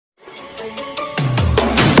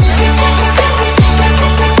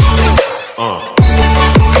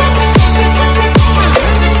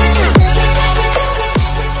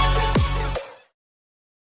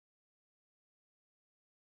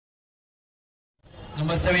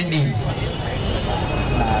Number 17.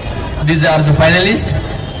 These are the finalists.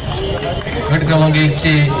 गट क्रमांक 1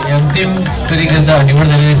 चे अंतिम स्तरीकरता निवड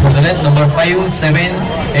झालेली स्पर्धक आहेत. Number 5, 7,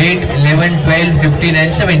 8, 11, 12, 15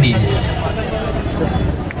 and 17.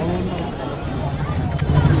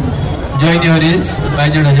 Join your reels by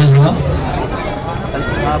the judges bro.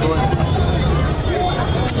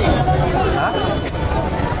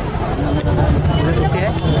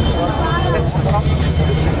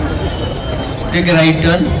 Take a right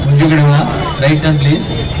turn. Right turn please.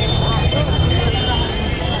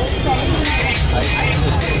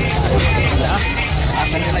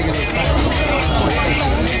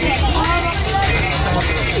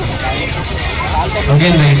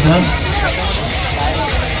 Again right turn.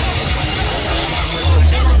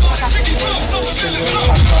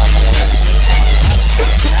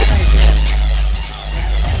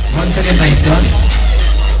 Once again right turn.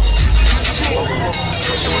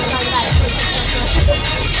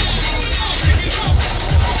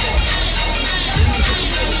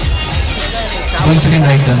 Once again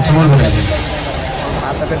right turn. समोर बघा.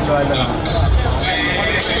 आता पण जोरात ना.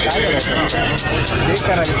 चेक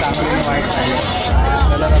करा की चांगली वाईट आहे.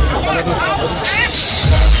 त्याला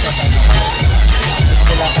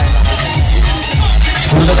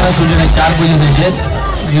पूर्ण करा सूचना 4 पोझिशन आहेत.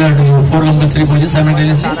 4 compulsory poses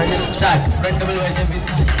simultaneously. Start. Front double bicep with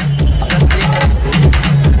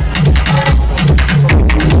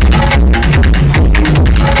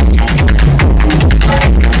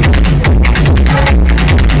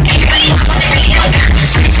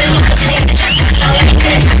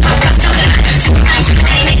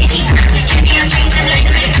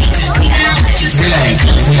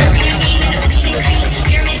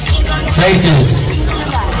side chest.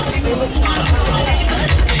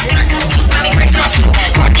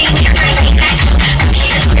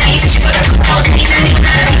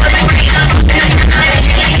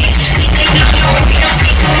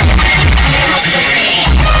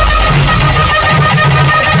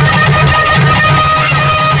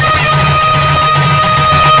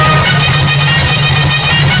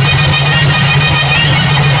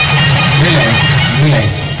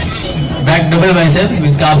 Back double bicep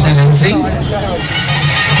with calves and hamstring.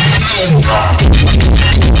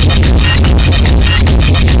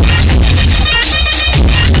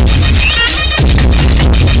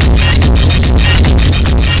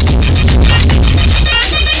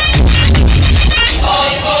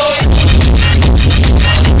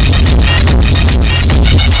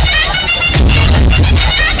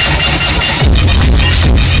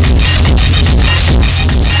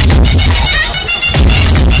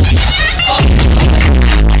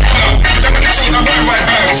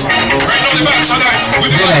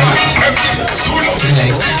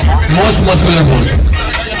 Most muscular bone.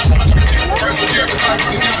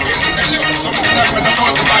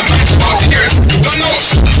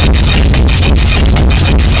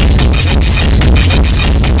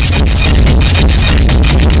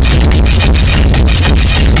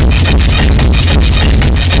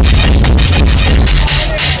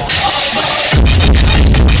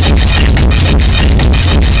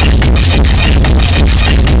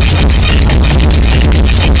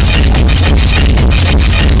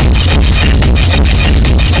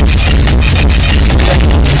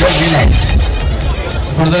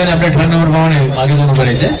 स्पर्धकाने आपल्या ठरवून नंबर प्रमाणे मागे जाऊन उभे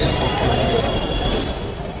राहायचे.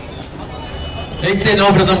 1 ते 9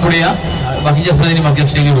 प्रथम पुढे या. बाकीच्या स्पर्धकांनी मागच्या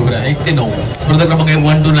स्टेजवर उभे राहा. 1 ते 9 स्पर्धा क्रमांक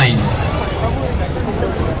 1 to 9.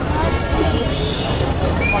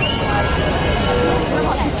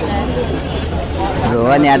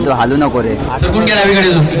 रोहन यार तू हालू नको रे. सरकून घ्या डावीकडे.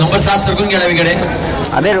 नंबर 7 सरकून घ्या डावीकडे.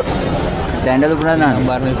 अबे स्टँडल पुढे ना.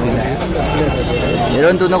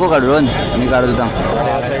 रोहन तू नको काढ. रोहन मी काढतो थांब.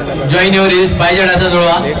 जॉईन युअर रील्स पाहिजे डाचा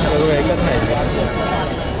जोडवा.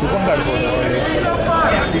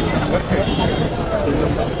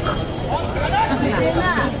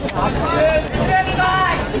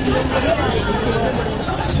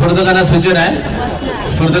 स्पर्धकांना सूचना आहे.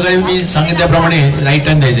 स्पर्धकांनी मी सांगितल्याप्रमाणे राईट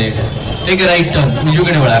टर्न द्यायचे. एक राईट टर्न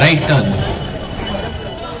उजवीकडे वळा. Right turn.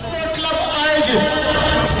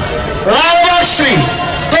 लालबाग श्री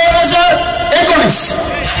 2019.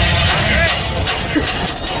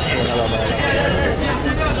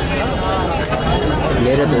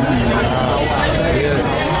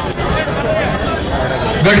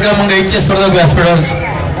 गट क्रमांक 1 चे स्पर्धक व्यासपीठावर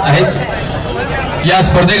आहेत. या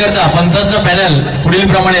स्पर्धेकरता पंचांचा पॅनल पुढील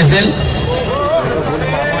प्रमाणे असेल.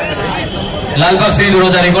 लालबाग श्री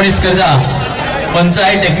 2019 करता पंच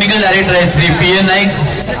आहे. टेक्निकल डायरेक्टर आहेत श्री PN नाईक.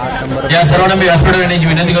 या सर्वांना मी व्यासपीठावर येण्याची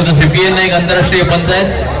विनंती करतो. श्री PN नाईक आंतरराष्ट्रीय पंच आहेत.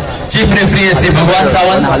 चीफ रेफरी आहे श्री भगवान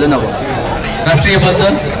सावंत राष्ट्रीय पंच.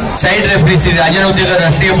 साइड रेफरी श्री राजन उद्योगर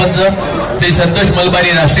राष्ट्रीय पंच, श्री संतोष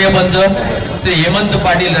मलबारी राष्ट्रीय पंच, श्री हेमंत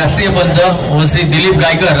पाटील राष्ट्रीय पंच व श्री दिलीप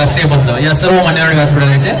गायकर राष्ट्रीय पंच या सर्व मान्यवर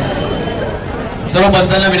व्यासपीठावर यायचे. सर्व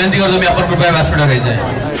पंचांना विनंती करतो मी आपण कृपया व्यासपीठावर यायचे.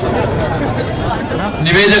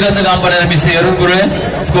 निवेदकाचं काम करणारे मी श्री अरुण गुरुळे,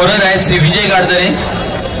 स्कोरर आहेत श्री विजय गाडदरे,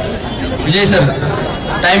 विजय सर,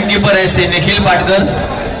 टाइम कीपर आहे श्री निखिल पाटकर,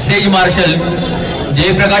 स्टेज मार्शल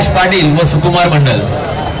जयप्रकाश पाटील व सुकुमार मंडल.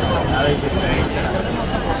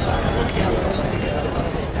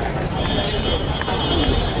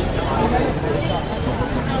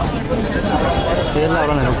 तेल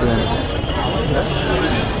लावला नाही फक्त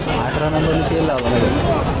 18 नंबर तेल लावला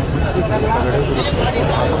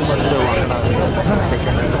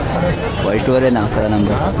व्हाईटवर आहे ना 11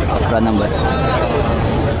 नंबर 11 नंबर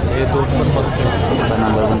हे दोन पण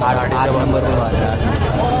नंबर पण 8 नंबर पण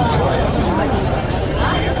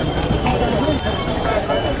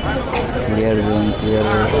क्लिअर झोन क्लिअर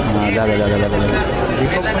झालं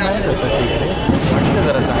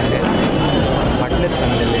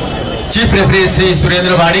chief referee Shri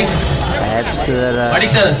Surendra भाडिक. भाडिक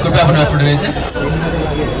sir कृपया आपण व्यासपीठावर यायचे.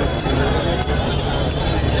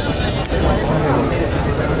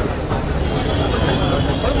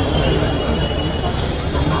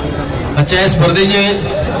 आजच्या या स्पर्धेचे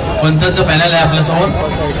पंचांचं पॅनल आहे आपल्या समोर.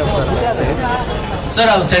 सर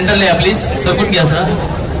सेंटरला या प्लीज, सरकून घ्या सर.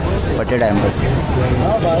 पटे टाइम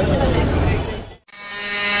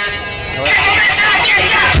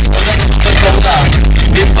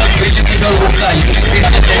दीपक बिजली किशोर गुप्ता युनिक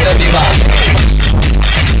फिटनेस सेंटर दिवा.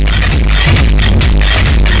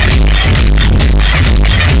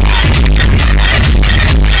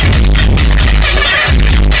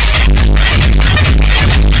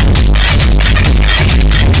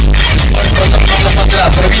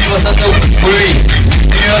 प्रवीण वसंत कुळवी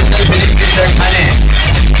युनिव्हर्सल फिजिक्स सेंटर ठाणे.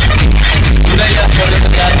 उदयच्या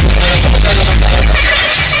स्पर्धेमध्ये आज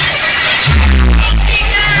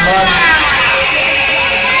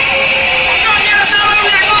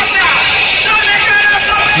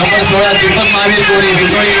नंबर 16 दीपक महावीर कोरी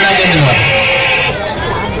विक्रोळी क्रीडा केंद्र.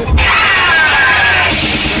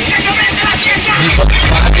 दीपक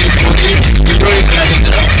महावीर कोरी विक्रोळी क्रीडा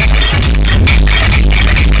केंद्र.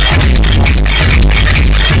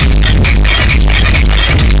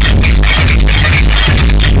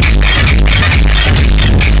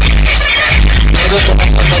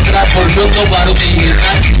 पुरुषोत्तम मारुती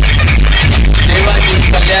गिरनार देवाजी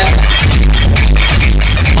कल्याण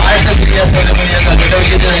महाराष्ट्र क्रीडा स्पर्धेमध्ये आता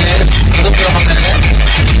गटविजेते झाले प्रथम क्रमांकाने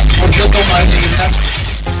पुरुषोत्तम Maruti Girnar.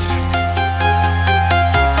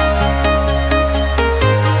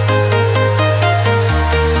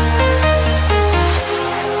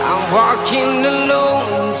 Walking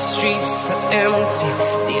alone, the streets are empty.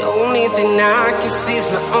 The only thing I can see is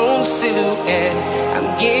my own silhouette. I'm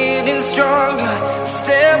getting stronger,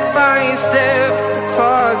 step by step. The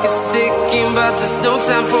clock is ticking, but there's no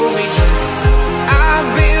time for regrets. I've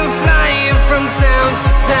been flying from town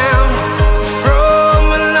to town, from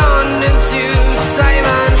London to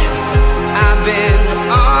Taiwan. I've been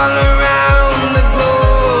all around the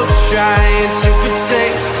globe, trying to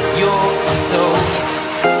protect your soul.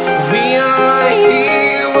 We are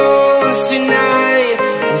heroes tonight.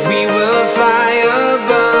 We will fly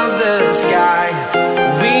above the sky.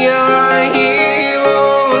 We are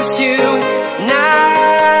heroes tonight.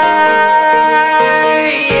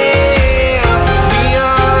 Yeah. We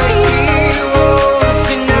are heroes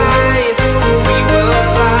tonight. We will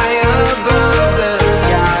fly above the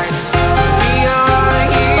sky. We are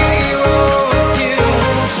heroes tonight.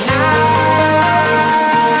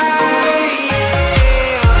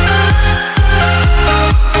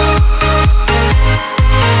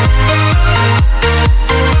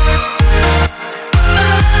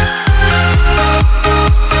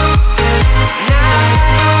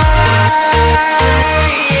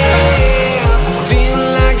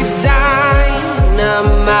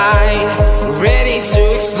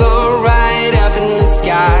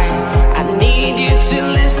 I need you to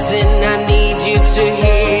listen, I need